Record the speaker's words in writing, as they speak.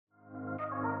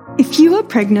If you are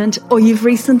pregnant or you've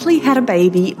recently had a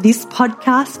baby, this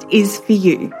podcast is for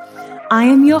you. I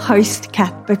am your host,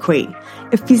 Kath Bequee,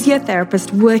 a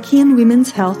physiotherapist working in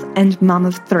women's health and mum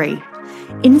of three.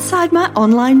 Inside my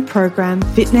online program,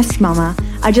 Fitness Mama,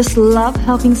 I just love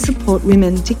helping support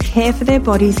women to care for their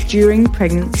bodies during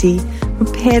pregnancy,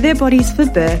 prepare their bodies for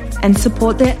birth, and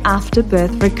support their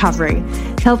after-birth recovery,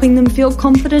 helping them feel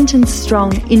confident and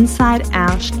strong inside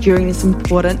out during this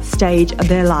important stage of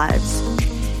their lives.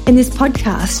 In this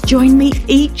podcast, join me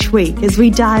each week as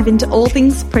we dive into all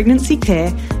things pregnancy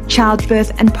care,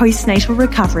 childbirth and postnatal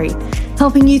recovery,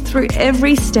 helping you through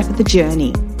every step of the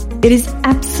journey. It is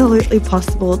absolutely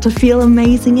possible to feel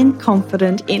amazing and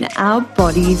confident in our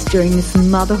bodies during this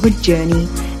motherhood journey,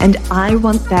 and I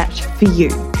want that for you.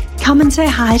 Come and say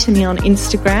hi to me on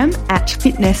Instagram at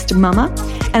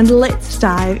FitnessMama, and let's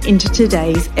dive into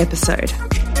today's episode.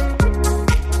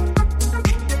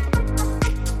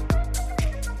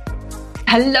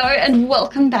 Hello and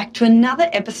welcome back to another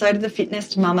episode of the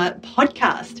Fitness Mama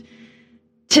podcast.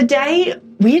 Today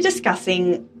we're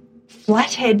discussing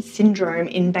flathead syndrome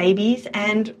in babies,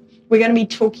 and we're going to be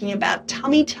talking about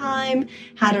tummy time,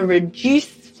 how to reduce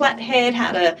flathead,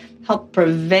 how to help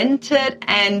prevent it,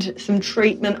 and some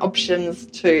treatment options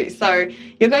too. So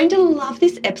you're going to love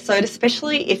this episode,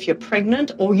 especially if you're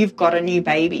pregnant or you've got a new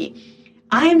baby.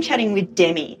 I am chatting with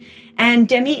Demi. And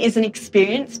Demi is an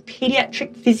experienced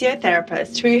pediatric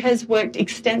physiotherapist who has worked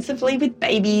extensively with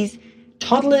babies,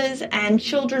 toddlers, and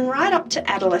children right up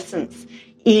to adolescents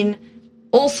in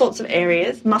all sorts of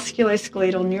areas,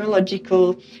 musculoskeletal,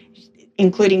 neurological,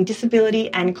 including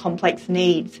disability and complex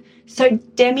needs. So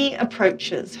Demi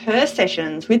approaches her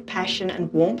sessions with passion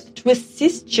and warmth to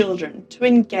assist children to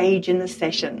engage in the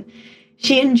session.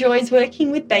 She enjoys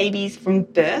working with babies from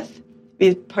birth,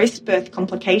 with post-birth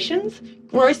complications,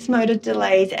 gross motor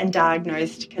delays and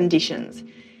diagnosed conditions.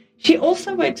 She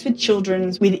also works with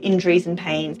children with injuries and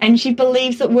pains, and she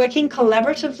believes that working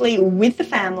collaboratively with the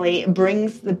family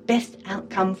brings the best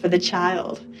outcome for the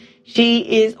child.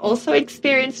 She is also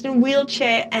experienced in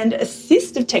wheelchair and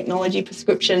assistive technology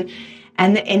prescription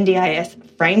and the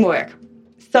NDIS framework.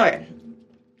 So,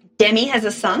 Demi has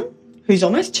a son who's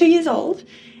almost 2 years old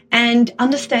and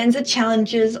understands the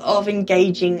challenges of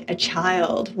engaging a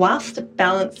child whilst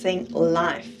balancing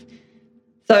life.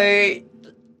 So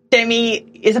Demi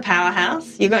is a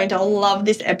powerhouse. You're going to love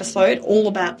this episode, all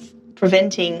about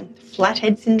preventing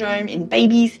flathead syndrome in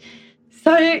babies.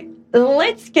 So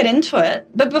let's get into it.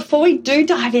 But before we do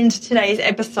dive into today's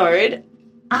episode,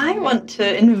 I want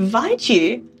to invite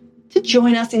you to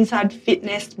join us inside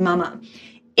Fitness Mama.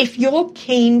 If you're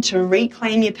keen to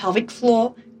reclaim your pelvic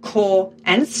floor, core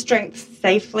and strength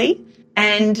safely,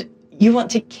 and you want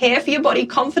to care for your body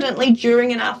confidently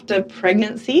during and after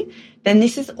pregnancy, then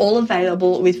this is all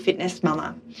available with Fitness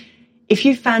Mama. If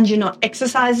you found you're not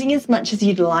exercising as much as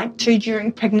you'd like to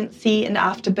during pregnancy and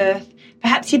after birth,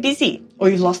 perhaps you're busy or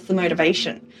you've lost the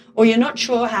motivation, or you're not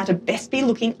sure how to best be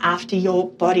looking after your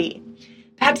body.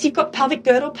 Perhaps you've got pelvic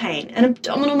girdle pain and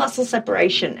abdominal muscle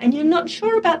separation, and you're not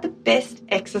sure about the best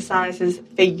exercises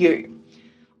for you.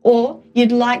 Or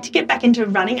you'd like to get back into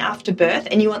running after birth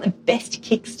and you want the best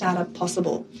Kickstarter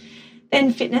possible,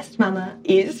 then Fitness Mama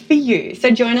is for you. So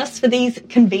join us for these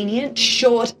convenient,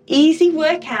 short, easy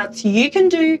workouts you can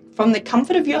do from the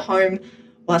comfort of your home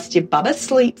whilst your bubba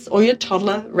sleeps or your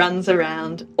toddler runs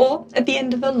around, or at the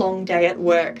end of a long day at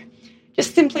work.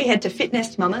 Just simply head to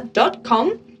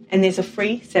fitnessmama.com and there's a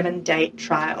free 7-day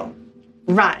trial.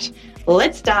 Right,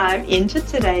 let's dive into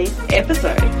today's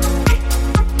episode.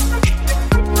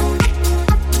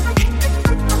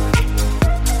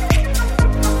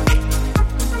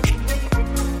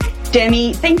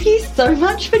 Demi, thank you so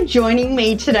much for joining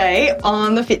me today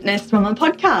on the Fitness Mama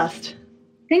podcast.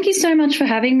 Thank you so much for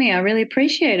having me. I really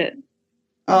appreciate it.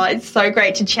 Oh, it's so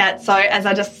great to chat. So as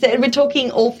I just said, we're talking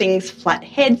all things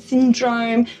flathead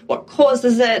syndrome, what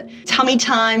causes it, tummy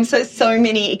time, so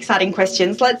many exciting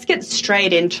questions. Let's get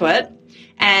straight into it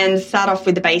and start off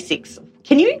with the basics.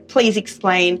 Can you please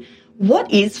explain what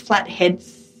is flathead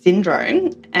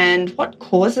syndrome and what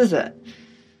causes it?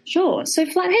 Sure. So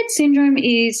flathead syndrome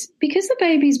is because the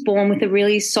baby's born with a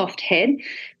really soft head,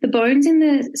 the bones in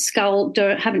the skull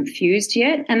haven't fused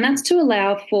yet, and that's to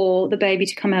allow for the baby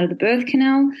to come out of the birth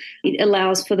canal. It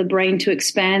allows for the brain to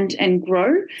expand and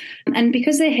grow. And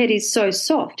because their head is so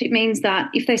soft, it means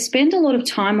that if they spend a lot of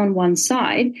time on one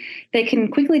side, they can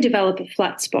quickly develop a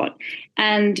flat spot.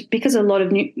 And because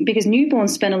newborns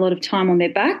spend a lot of time on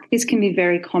their back, this can be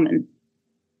very common.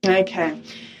 Okay.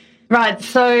 Right.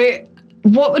 So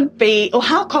what would be, or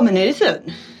how common is it?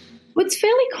 It's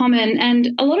fairly common, and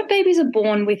a lot of babies are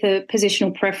born with a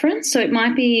positional preference. So it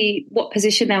might be what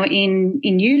position they were in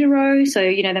utero. So,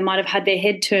 they might have had their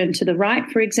head turned to the right,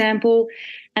 for example,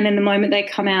 and then the moment they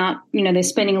come out, they're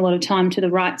spending a lot of time to the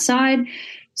right side.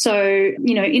 So,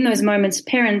 in those moments,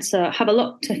 parents have a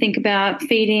lot to think about,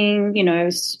 feeding,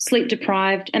 sleep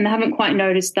deprived, and they haven't quite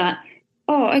noticed that,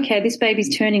 oh, okay, this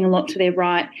baby's turning a lot to their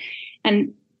right.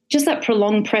 And just that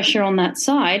prolonged pressure on that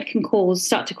side can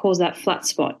start to cause that flat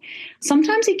spot.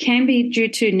 Sometimes it can be due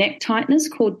to neck tightness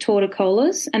called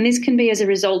torticollis, and this can be as a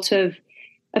result of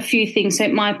a few things. So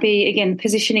it might be, again,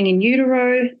 positioning in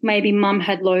utero, maybe mum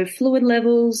had low fluid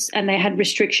levels and they had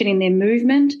restriction in their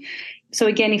movement. So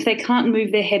again, if they can't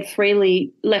move their head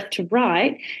freely left to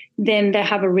right, then they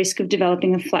have a risk of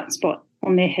developing a flat spot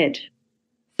on their head.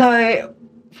 So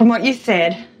from what you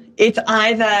said, it's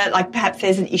either like perhaps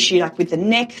there's an issue like with the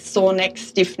neck, sore neck,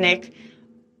 stiff neck,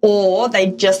 or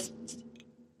there's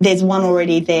one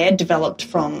already there developed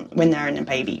from when they're in a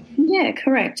baby. Yeah,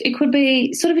 correct. It could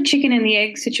be sort of a chicken and the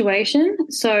egg situation.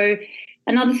 So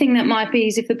another thing that might be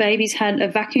is if the baby's had a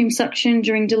vacuum suction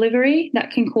during delivery, that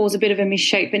can cause a bit of a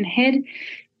misshapen head.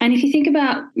 And if you think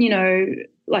about,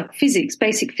 like physics,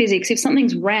 basic physics, if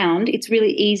something's round, it's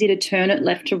really easy to turn it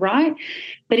left to right.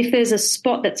 But if there's a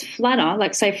spot that's flatter,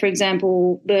 like say, for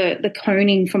example, the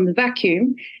coning from the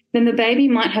vacuum, then the baby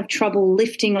might have trouble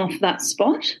lifting off that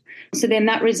spot. So then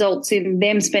that results in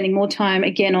them spending more time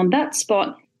again on that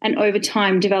spot and over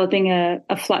time developing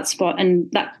a flat spot, and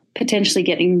that potentially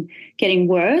getting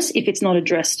worse if it's not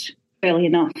addressed early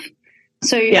enough.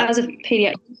 So as a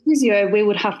pediatric physio, we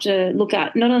would have to look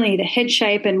at not only the head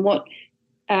shape and what,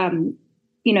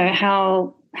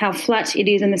 how flat it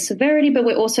is and the severity, but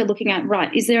we're also looking at,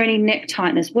 right, is there any neck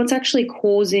tightness? What's actually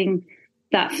causing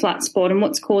that flat spot and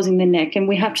what's causing the neck? And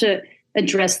we have to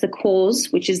address the cause,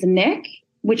 which is the neck,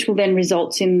 which will then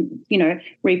result in,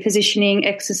 repositioning,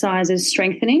 exercises,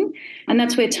 strengthening. And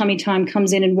that's where tummy time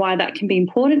comes in and why that can be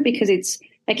important, because it's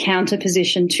a counter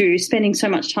position to spending so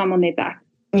much time on their back.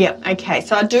 Yeah, okay.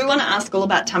 So I do want to ask all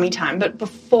about tummy time, but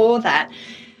before that,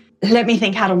 let me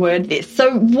think how to word this.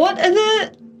 So what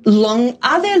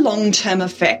are there long-term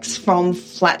effects from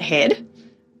flat head?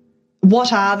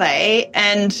 What are they?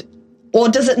 Or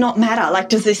does it not matter? Like,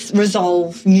 does this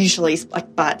resolve usually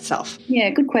like by itself? Yeah,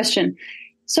 good question.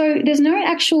 So there's no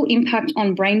actual impact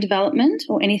on brain development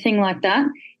or anything like that.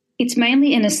 It's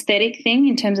mainly an aesthetic thing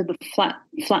in terms of the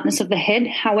flatness of the head.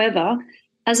 However,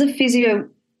 as a physio,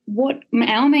 what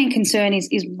our main concern is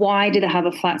why do they have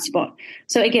a flat spot?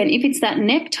 So again, if it's that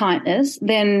neck tightness,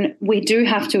 then we do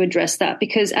have to address that,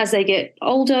 because as they get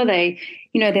older,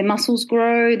 their muscles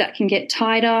grow, that can get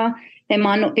tighter. They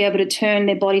might not be able to turn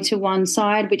their body to one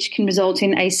side, which can result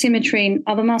in asymmetry in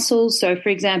other muscles. So, for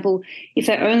example, if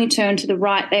they only turn to the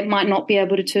right, they might not be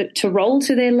able to roll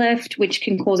to their left, which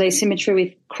can cause asymmetry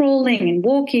with crawling and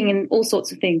walking and all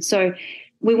sorts of things. So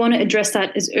we want to address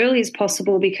that as early as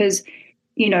possible, because,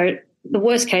 the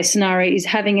worst case scenario is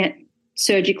having it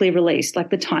surgically released,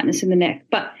 like the tightness in the neck.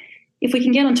 But if we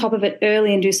can get on top of it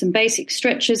early and do some basic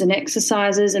stretches and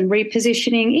exercises and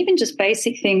repositioning, even just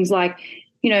basic things like,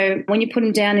 when you put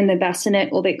them down in their bassinet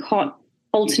or their cot,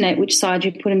 alternate which side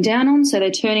you put them down on, so they're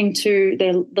turning to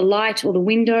the light or the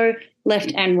window,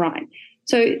 left and right.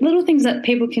 So little things that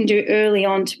people can do early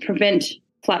on to prevent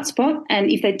flat spot. And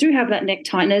if they do have that neck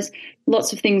tightness,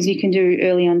 lots of things you can do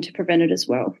early on to prevent it as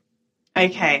well.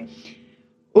 Okay.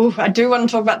 Ooh, I do want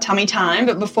to talk about tummy time,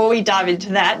 but before we dive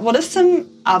into that, what are some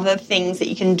other things that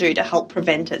you can do to help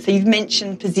prevent it? So you've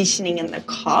mentioned positioning in the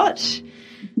cot.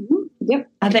 Mm-hmm. Yep.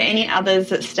 Are there any others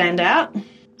that stand out?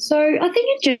 So I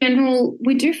think in general,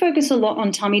 we do focus a lot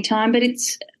on tummy time, but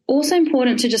it's also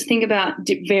important to just think about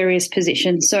various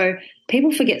positions. So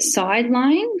people forget side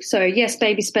lying. So yes,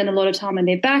 babies spend a lot of time on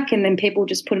their back and then people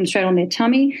just put them straight on their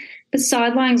tummy. But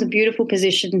side lying is a beautiful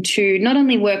position to not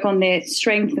only work on their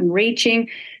strength and reaching,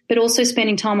 but also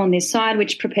spending time on their side,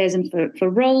 which prepares them for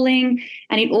rolling.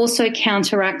 And it also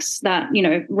counteracts that,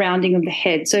 rounding of the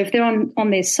head. So if they're on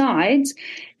their sides,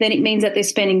 then it means that they're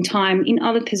spending time in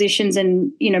other positions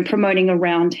and, promoting a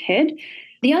round head.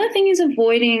 The other thing is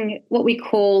avoiding what we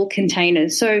call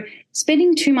containers. So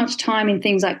spending too much time in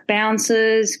things like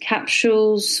bouncers,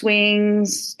 capsules,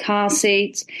 swings, car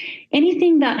seats,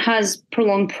 anything that has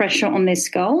prolonged pressure on their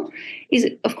skull is,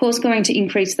 of course, going to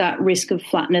increase that risk of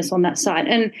flatness on that side.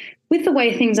 And with the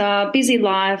way things are, busy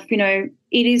life,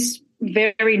 it is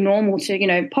very normal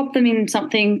to, pop them in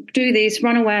something, do this,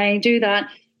 run away, do that,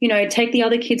 take the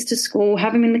other kids to school,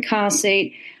 have them in the car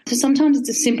seat. So sometimes it's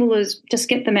as simple as just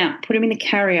get them out, put them in the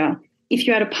carrier. If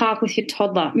you're at a park with your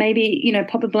toddler, maybe,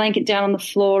 pop a blanket down on the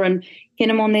floor and get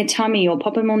them on their tummy or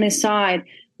pop them on their side,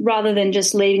 rather than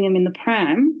just leaving them in the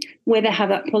pram where they have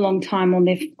that prolonged time on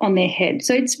their head.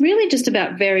 So it's really just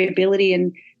about variability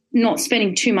and not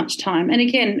spending too much time. And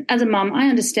again, as a mum, I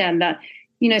understand that,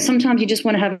 sometimes you just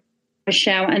want to have a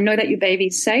shower and know that your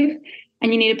baby's safe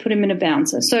and you need to put them in a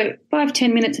bouncer. So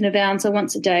 5-10 minutes in a bouncer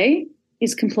once a day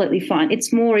is completely fine.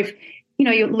 It's more if,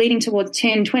 you're leading towards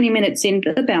 10-20 minutes in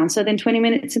the bouncer, then 20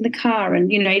 minutes in the car,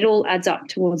 and, it all adds up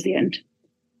towards the end.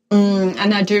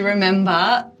 And I do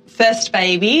remember first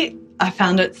baby, I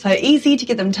found it so easy to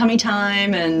give them tummy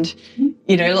time and,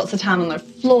 lots of time on the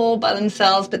floor by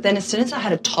themselves. But then as soon as I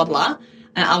had a toddler,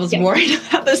 and I was worried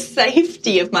about the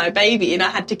safety of my baby, and I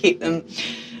had to keep them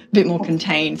a bit more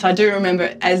contained. So I do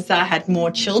remember as I had more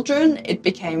children, it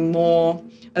became more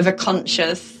of a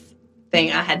conscious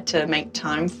thing I had to make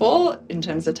time for in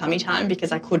terms of tummy time,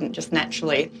 because I couldn't just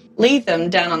naturally leave them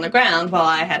down on the ground while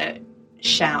I had a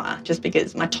shower, just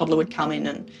because my toddler would come in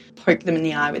and poke them in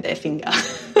the eye with their finger.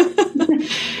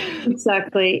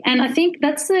 Exactly. And I think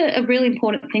that's a really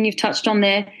important thing you've touched on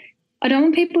there. I don't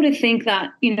want people to think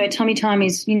that, tummy time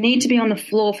is you need to be on the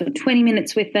floor for 20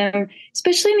 minutes with them,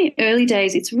 especially in the early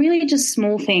days. It's really just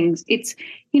small things. It's,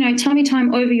 tummy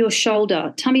time over your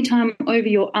shoulder, tummy time over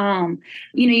your arm.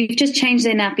 You've just changed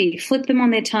their nappy, flip them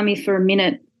on their tummy for a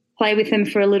minute, play with them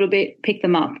for a little bit, pick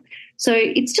them up. So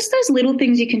it's just those little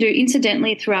things you can do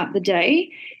incidentally throughout the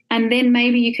day. And then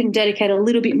maybe you can dedicate a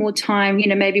little bit more time,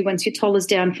 maybe once your toddler's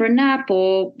down for a nap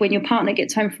or when your partner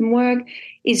gets home from work,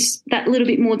 is that little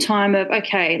bit more time of,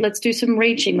 okay, let's do some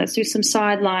reaching, let's do some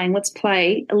side lying, let's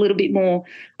play a little bit more,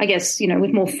 I guess,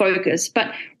 with more focus.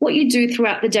 But what you do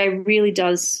throughout the day really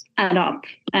does add up,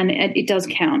 and it does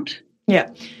count. Yeah.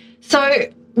 So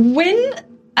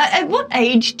at what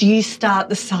age do you start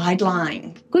the side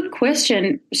lying? Good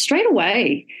question. Straight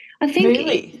away. I think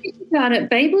really? If you think about it,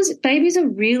 babies are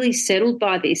really settled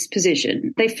by this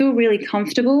position. They feel really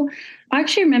comfortable. I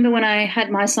actually remember when I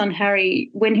had my son Harry,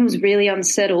 when he was really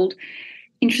unsettled,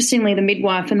 interestingly, the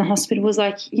midwife in the hospital was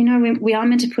like, we are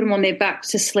meant to put him on their back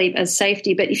to sleep as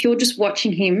safety, but if you're just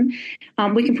watching him,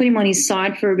 we can put him on his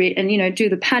side for a bit and, do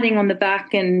the padding on the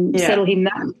back and settle him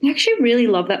down. I actually really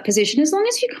love that position, as long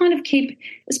as you kind of keep,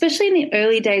 especially in the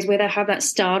early days where they have that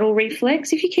startle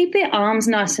reflex, if you keep their arms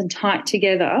nice and tight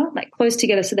together, like close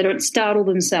together so they don't startle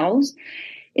themselves,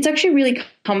 it's actually a really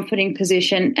comforting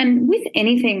position. And with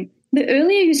anything, the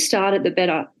earlier you start it, the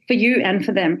better for you and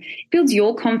for them. It builds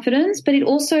your confidence, but it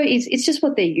also it's just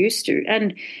what they're used to.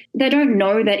 And they don't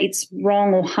know that it's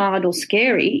wrong or hard or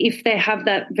scary if they have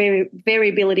that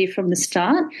variability from the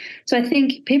start. So I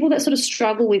think people that sort of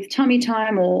struggle with tummy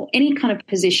time or any kind of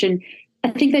position,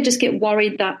 I think they just get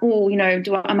worried that,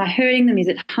 am I hurting them? Is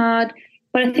it hard?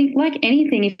 But I think like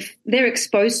anything, if they're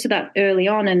exposed to that early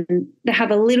on and they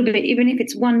have a little bit, even if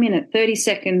it's 1 minute, 30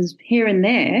 seconds here and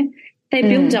there, they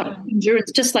build up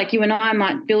endurance, just like you and I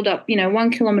might build up,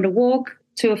 1 kilometre walk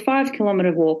to a 5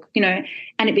 kilometre walk, and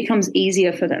it becomes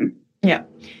easier for them. Yeah.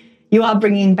 You are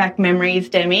bringing back memories,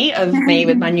 Demi, of me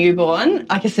with my newborn.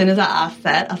 Like as soon as I asked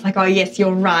that, I was like, oh, yes,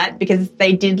 you're right, because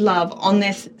they did love on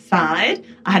their side.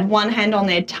 I had one hand on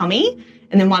their tummy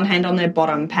and then one hand on their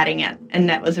bottom patting it, and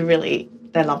that was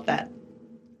they loved that.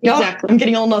 Exactly. Oh, I'm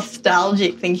getting all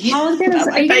nostalgic thinking about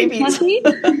my babies.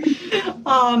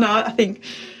 Oh, no, I think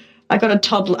I got a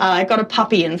toddler. I got a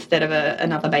puppy instead of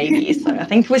another baby, so I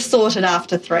think we're sorted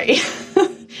after 3.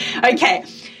 Okay.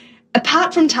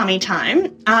 Apart from tummy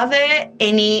time, are there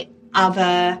any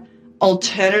other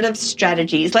alternative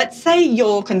strategies? Let's say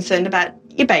you're concerned about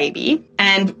your baby,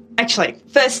 and actually,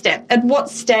 first step, at what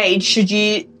stage should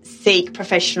you seek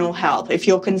professional help if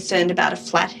you're concerned about a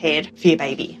flat head for your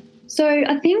baby? So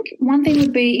I think one thing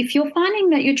would be if you're finding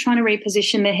that you're trying to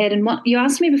reposition their head, and what you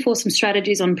asked me before, some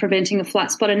strategies on preventing a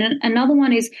flat spot, and another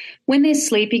one is when they're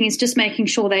sleeping is just making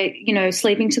sure they,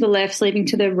 sleeping to the left, sleeping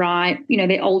to the right,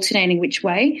 they're alternating which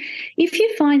way. If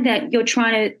you find that you're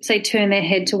trying to, say, turn their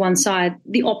head to one side,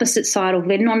 the opposite side or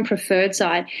their non-preferred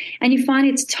side, and you find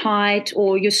it's tight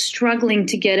or you're struggling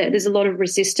to get it, there's a lot of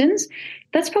resistance,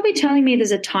 that's probably telling me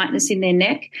there's a tightness in their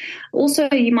neck. Also,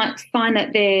 you might find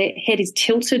that their head is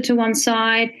tilted to one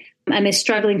side and they're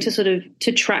struggling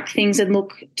to track things and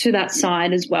look to that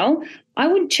side as well. I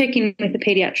would check in with the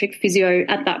pediatric physio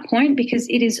at that point, because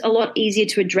it is a lot easier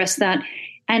to address that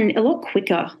and a lot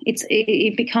quicker.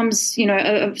 It becomes,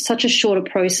 such a shorter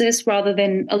process rather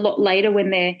than a lot later when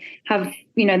they're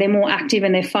more active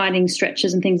and they're finding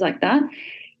stretches and things like that.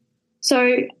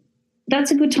 So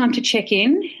that's a good time to check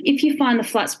in. If you find the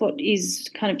flat spot is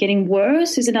kind of getting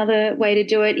worse, is another way to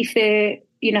do it. If they're,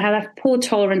 have poor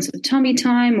tolerance of tummy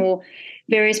time, or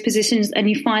various positions and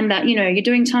you find that, you're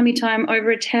doing tummy time over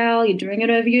a towel, you're doing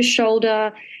it over your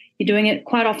shoulder, you're doing it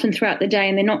quite often throughout the day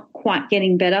and they're not quite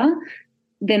getting better,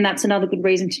 then that's another good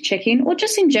reason to check in. Or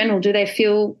just in general, do they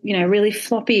feel, really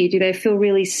floppy? Do they feel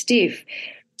really stiff?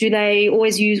 Do they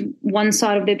always use one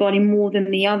side of their body more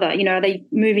than the other? Are they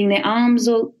moving their arms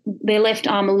or their left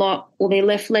arm a lot or their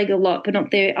left leg a lot but not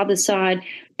their other side?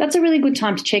 That's a really good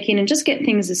time to check in and just get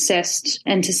things assessed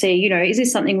and to see, is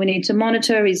this something we need to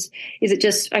monitor? Is it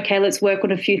just, okay, let's work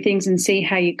on a few things and see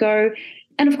how you go?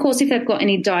 And, of course, if they've got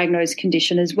any diagnosed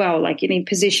condition as well, like any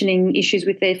positioning issues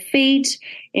with their feet,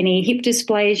 any hip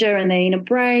dysplasia and they're in a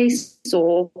brace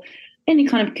or any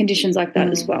kind of conditions like that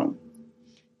as well.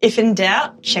 If in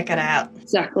doubt, check it out.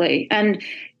 Exactly. And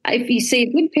if you see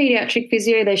a good pediatric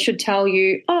physio, they should tell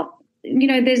you,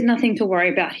 there's nothing to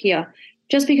worry about here.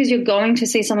 Just because you're going to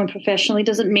see someone professionally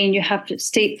doesn't mean you have to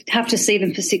see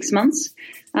them for 6 months.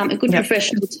 A good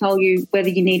professional will tell you whether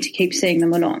you need to keep seeing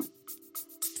them or not.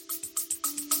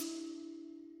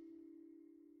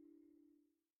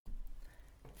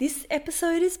 This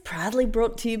episode is proudly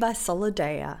brought to you by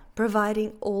Solidea,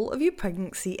 providing all of your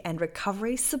pregnancy and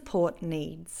recovery support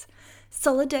needs.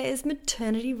 Solidea's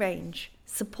maternity range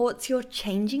supports your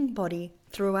changing body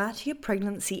throughout your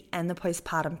pregnancy and the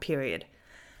postpartum period.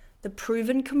 The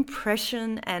proven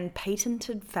compression and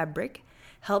patented fabric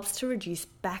helps to reduce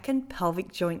back and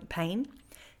pelvic joint pain,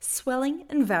 swelling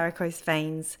and varicose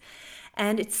veins,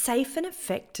 and it's safe and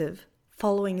effective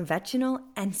following vaginal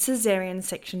and cesarean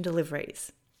section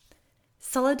deliveries.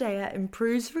 Solidea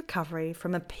improves recovery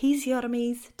from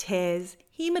episiotomies, tears,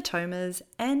 hematomas,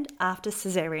 and after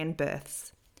cesarean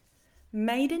births.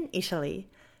 Made in Italy,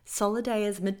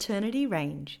 Solidea's maternity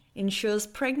range ensures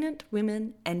pregnant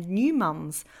women and new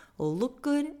mums will look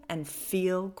good and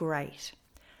feel great.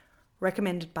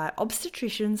 Recommended by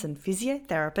obstetricians and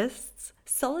physiotherapists,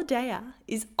 Solidea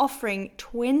is offering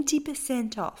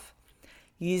 20% off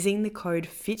using the code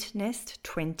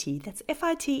FITNEST20. That's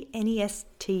FITNEST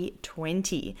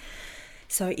 20.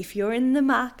 So if you're in the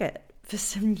market for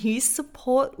some new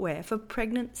support wear for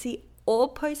pregnancy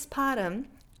or postpartum,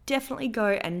 definitely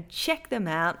go and check them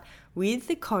out with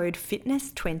the code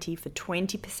FITNEST20 for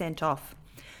 20% off.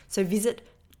 So visit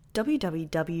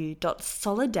www.solidea,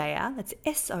 that's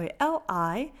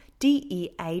solidea.com.au,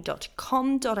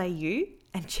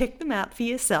 and check them out for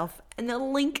yourself, and the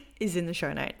link is in the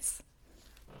show notes.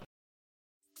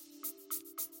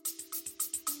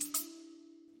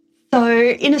 So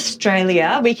in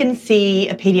Australia, we can see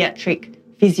a paediatric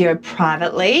physio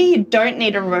privately. You don't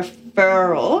need a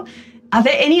referral. Are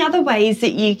there any other ways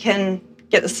that you can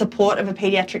get the support of a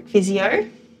paediatric physio?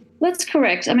 That's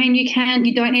correct. I mean, you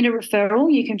don't need a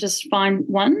referral. You can just find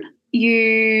one.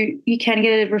 You can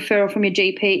get a referral from your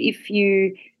GP if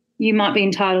you might be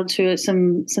entitled to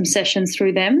some sessions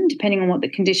through them, depending on what the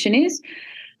condition is.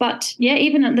 But yeah,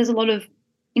 even there's a lot of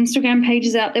Instagram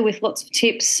pages out there with lots of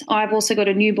tips. I've also got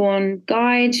a newborn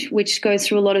guide which goes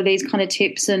through a lot of these kind of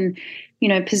tips and,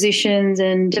 positions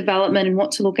and development and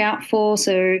what to look out for.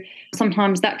 So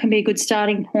sometimes that can be a good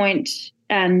starting point.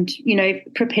 And,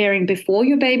 preparing before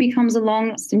your baby comes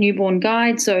along, it's the newborn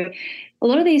guide. So a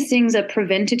lot of these things are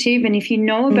preventative. And if you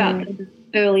know about them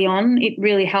early on, it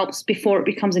really helps before it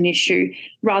becomes an issue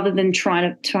rather than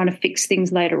trying to fix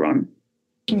things later on.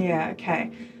 Yeah,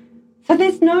 okay. So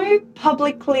there's no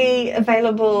publicly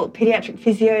available paediatric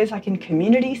physios like in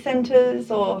community centres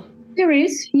or? There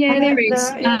is. Yeah, there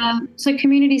is. So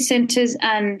community centres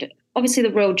and obviously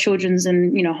the Royal Children's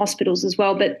and, hospitals as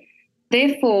well, but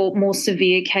they're for more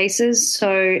severe cases.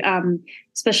 So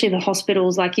especially the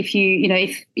hospitals, like if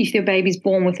if your baby's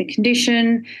born with a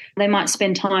condition, they might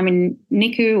spend time in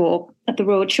NICU or at the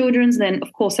Royal Children's, then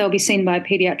of course they'll be seen by a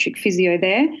paediatric physio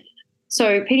there.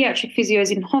 So paediatric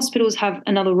physios in hospitals have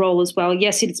another role as well.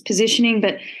 Yes, it's positioning,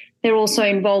 but they're also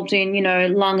involved in,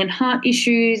 lung and heart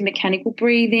issues, mechanical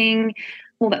breathing,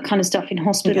 all that kind of stuff in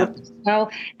hospital as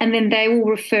well. And then they will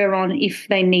refer on if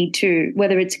they need to,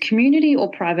 whether it's community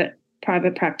or private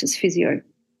practice physio.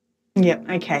 Yep,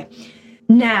 okay.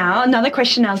 Now, another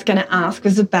question I was going to ask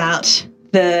was about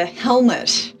the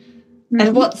helmet. Mm-hmm.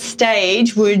 At what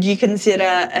stage would you consider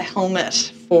a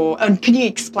helmet for, and can you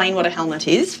explain what a helmet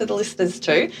is for the listeners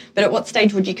too, but at what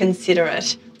stage would you consider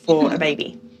it for a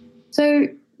baby? So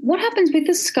what happens with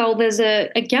the skull, there's a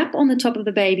gap on the top of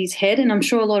the baby's head, and I'm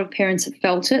sure a lot of parents have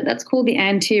felt it. That's called the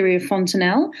anterior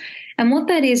fontanelle. And what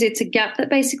that is, it's a gap that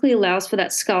basically allows for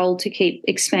that skull to keep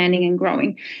expanding and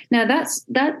growing. Now,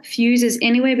 that fuses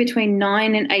anywhere between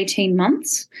 9 and 18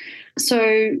 months.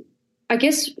 So I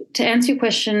guess to answer your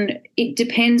question, it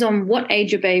depends on what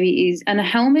age your baby is. And a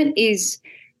helmet is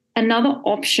another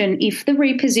option if the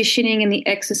repositioning and the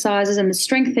exercises and the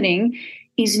strengthening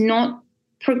is not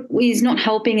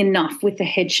helping enough with the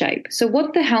head shape. So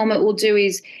what the helmet will do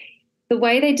is the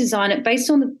way they design it based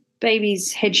on the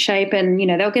baby's head shape, and,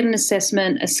 they'll get an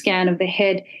assessment, a scan of the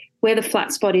head, where the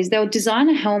flat spot is. They'll design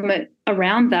a helmet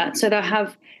around that. So they'll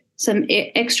have some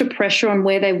extra pressure on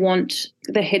where they want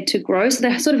the head to grow. So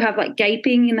they sort of have like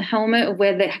gaping in the helmet of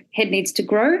where the head needs to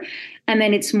grow. And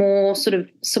then it's more sort of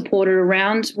supported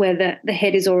around where the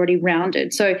head is already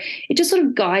rounded. So it just sort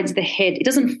of guides the head. It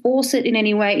doesn't force it in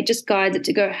any way. It just guides it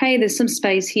to go, hey, there's some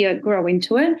space here, grow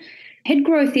into it. Head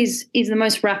growth is the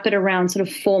most rapid around sort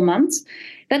of 4 months.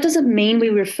 That doesn't mean we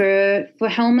refer for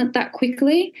helmet that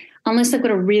quickly unless they've got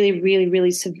a really, really,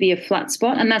 really severe flat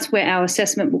spot, and that's where our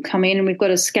assessment will come in, and we've got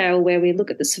a scale where we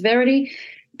look at the severity.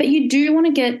 But you do want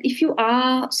to get, if you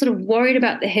are sort of worried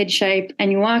about the head shape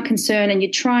and you are concerned and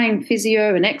you're trying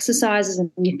physio and exercises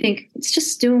and you think it's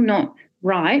just still not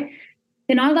right,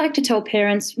 then I like to tell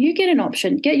parents, you get an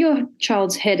option, get your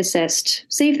child's head assessed,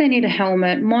 see if they need a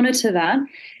helmet, monitor that,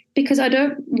 because I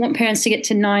don't want parents to get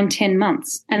to 9-10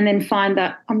 months and then find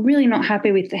that I'm really not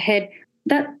happy with the head,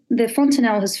 that the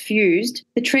fontanelle has fused.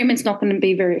 The treatment's not going to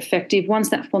be very effective once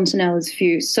that fontanelle is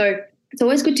fused. So it's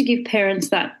always good to give parents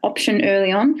that option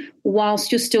early on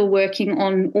whilst you're still working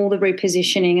on all the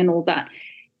repositioning and all that.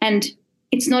 And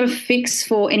it's not a fix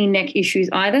for any neck issues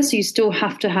either. So you still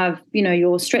have to have,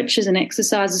 your stretches and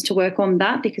exercises to work on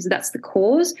that because that's the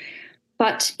cause.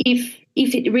 But if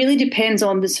it really depends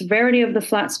on the severity of the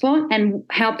flat spot and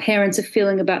how parents are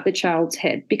feeling about the child's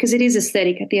head, because it is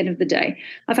aesthetic at the end of the day.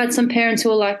 I've had some parents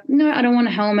who are like, no, I don't want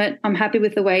a helmet. I'm happy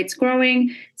with the way it's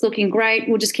growing. It's looking great.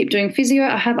 We'll just keep doing physio.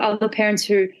 I have other parents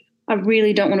who I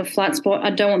really don't want a flat spot.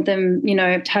 I don't want them,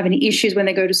 to have any issues when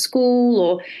they go to school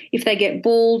or if they get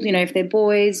bald, if they're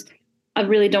boys. I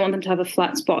really don't want them to have a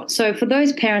flat spot. So for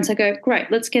those parents, I go,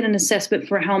 great, let's get an assessment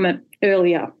for a helmet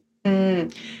earlier.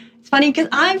 It's funny because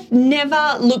I've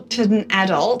never looked at an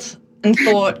adult and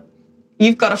thought,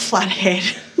 you've got a flat head.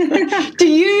 Do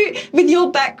you, with your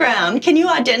background, can you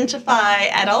identify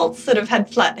adults that have had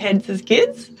flat heads as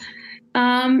kids?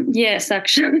 Yes,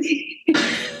 actually.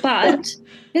 But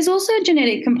there's also a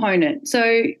genetic component.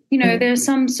 So, there are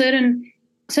some certain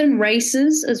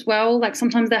races as well. Like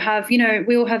sometimes they have,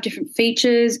 we all have different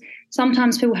features.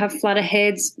 Sometimes people have flatter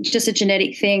heads, just a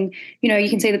genetic thing. You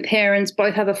can see the parents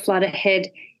both have a flatter head.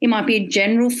 It might be a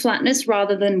general flatness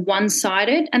rather than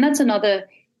one-sided, and that's another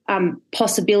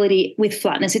possibility with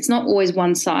flatness. It's not always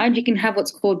one side. You can have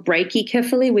what's called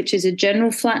brachycephaly, which is a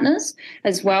general flatness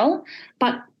as well.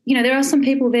 But, there are some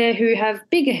people there who have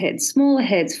bigger heads, smaller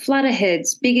heads, flatter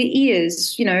heads, bigger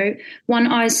ears, one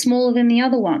eye is smaller than the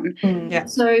other one. Yeah.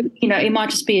 So, it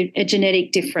might just be a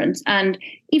genetic difference. And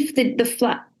if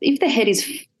the head is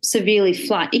severely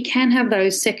flat, it can have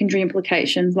those secondary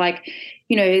implications like,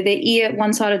 their ear,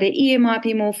 one side of their ear might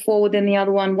be more forward than the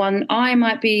other one eye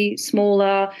might be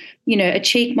smaller, a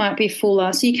cheek might be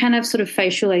fuller. So you can have sort of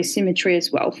facial asymmetry as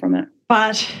well from it.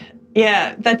 But,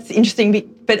 yeah, that's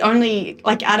interesting. But only,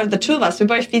 like, out of the two of us, we're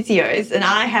both physios,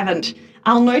 and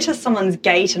I'll notice someone's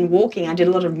gait and walking. I did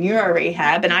a lot of neuro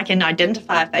rehab, and I can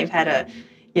identify if they've had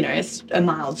a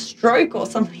mild stroke or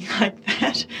something like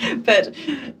that. But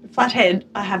flathead,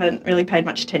 I haven't really paid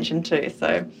much attention to.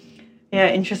 So, yeah,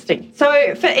 interesting.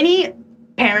 So for any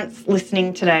parents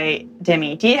listening today,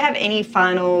 Demi, do you have any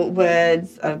final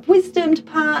words of wisdom to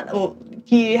part, or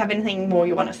do you have anything more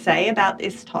you want to say about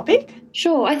this topic?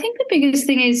 Sure. I think the biggest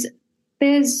thing is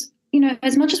there's,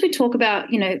 as much as we talk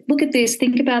about, look at this,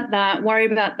 think about that, worry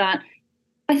about that,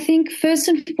 I think first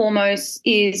and foremost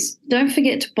is don't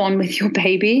forget to bond with your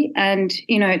baby and,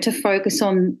 to focus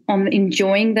on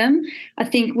enjoying them. I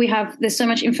think there's so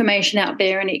much information out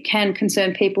there and it can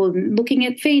concern people looking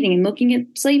at feeding and looking at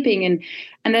sleeping and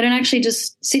they don't actually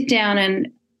just sit down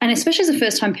and especially as a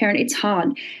first-time parent, it's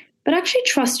hard. But actually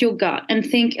trust your gut and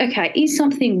think, okay, is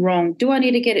something wrong? Do I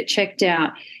need to get it checked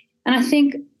out? And I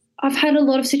think I've had a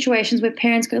lot of situations where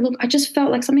parents go, look, I just felt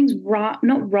like something's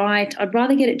not right. I'd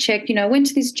rather get it checked. I went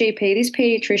to this GP, this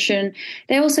pediatrician.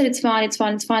 They all said it's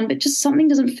fine, but just something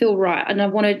doesn't feel right. And I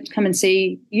want to come and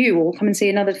see you or come and see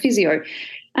another physio.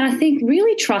 And I think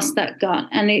really trust that gut.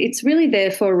 And it's really there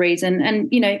for a reason. And,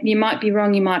 you might be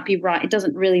wrong, you might be right. It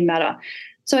doesn't really matter.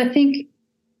 So I think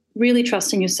really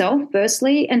trusting yourself,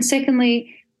 firstly. And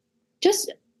secondly,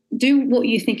 just do what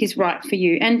you think is right for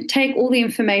you and take all the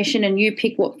information and you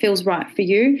pick what feels right for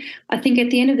you. I think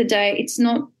at the end of the day, it's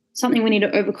not something we need to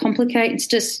overcomplicate. It's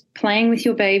just playing with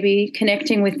your baby,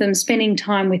 connecting with them, spending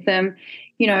time with them.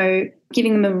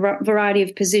 giving them a variety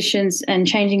of positions and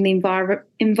changing the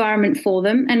environment for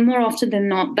them. And more often than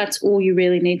not, that's all you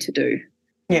really need to do.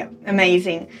 Yeah,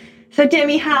 amazing. So,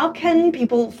 Demi, how can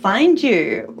people find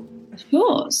you?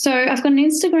 Sure. So I've got an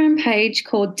Instagram page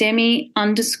called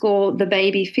Demi_the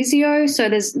Baby Physio. So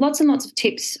there's lots and lots of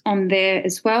tips on there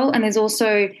as well. And there's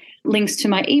also links to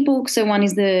my ebook. So one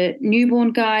is the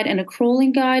newborn guide and a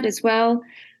crawling guide as well.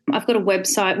 I've got a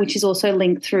website which is also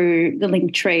linked through the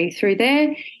link tree through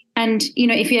there. And,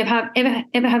 if you ever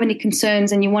have any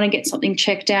concerns and you want to get something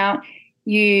checked out,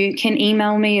 you can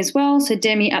email me as well, so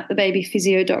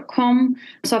demi@thebabyphysio.com.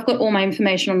 So I've got all my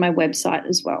information on my website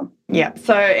as well. Yeah,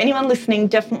 so anyone listening,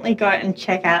 definitely go and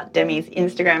check out Demi's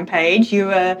Instagram page.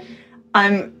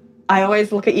 I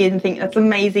always look at you and think it's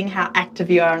amazing how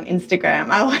active you are on Instagram.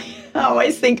 I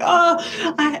always think,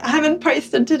 I haven't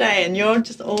posted today, and you're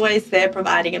just always there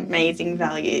providing amazing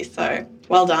value. So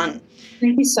well done.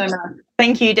 Thank you so much.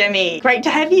 Thank you, Demi. Great to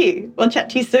have you. We'll chat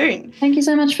to you soon. Thank you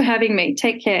so much for having me.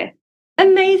 Take care.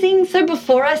 Amazing. So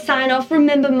before I sign off,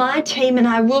 remember my team and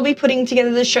I will be putting together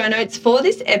the show notes for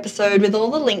this episode with all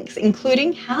the links,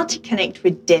 including how to connect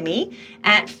with Demi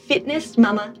at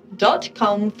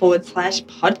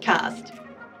fitnessmama.com/podcast.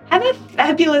 Have a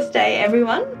fabulous day,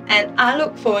 everyone, and I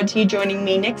look forward to you joining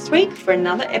me next week for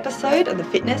another episode of the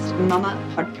Fitness Mama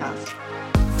podcast.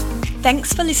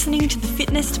 Thanks for listening to the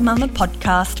Fitness Mama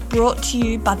podcast, brought to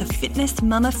you by the Fitness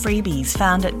Mama freebies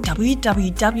found at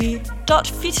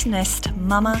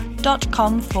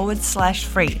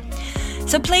www.fitnessmama.com/free.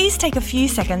 So please take a few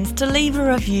seconds to leave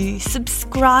a review,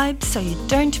 subscribe so you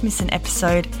don't miss an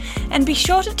episode, and be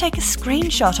sure to take a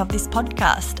screenshot of this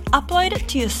podcast, upload it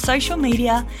to your social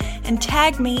media, and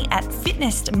tag me at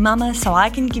Fitness Mama so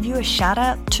I can give you a shout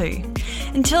out too.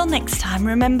 Until next time,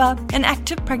 remember, an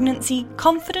active pregnancy,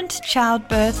 confident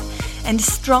childbirth, and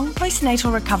strong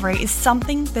postnatal recovery is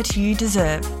something that you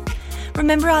deserve.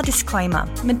 Remember our disclaimer: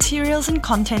 materials and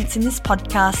contents in this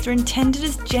podcast are intended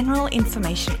as general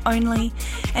information only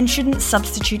and shouldn't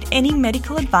substitute any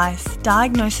medical advice,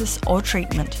 diagnosis, or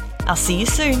treatment. I'll see you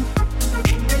soon.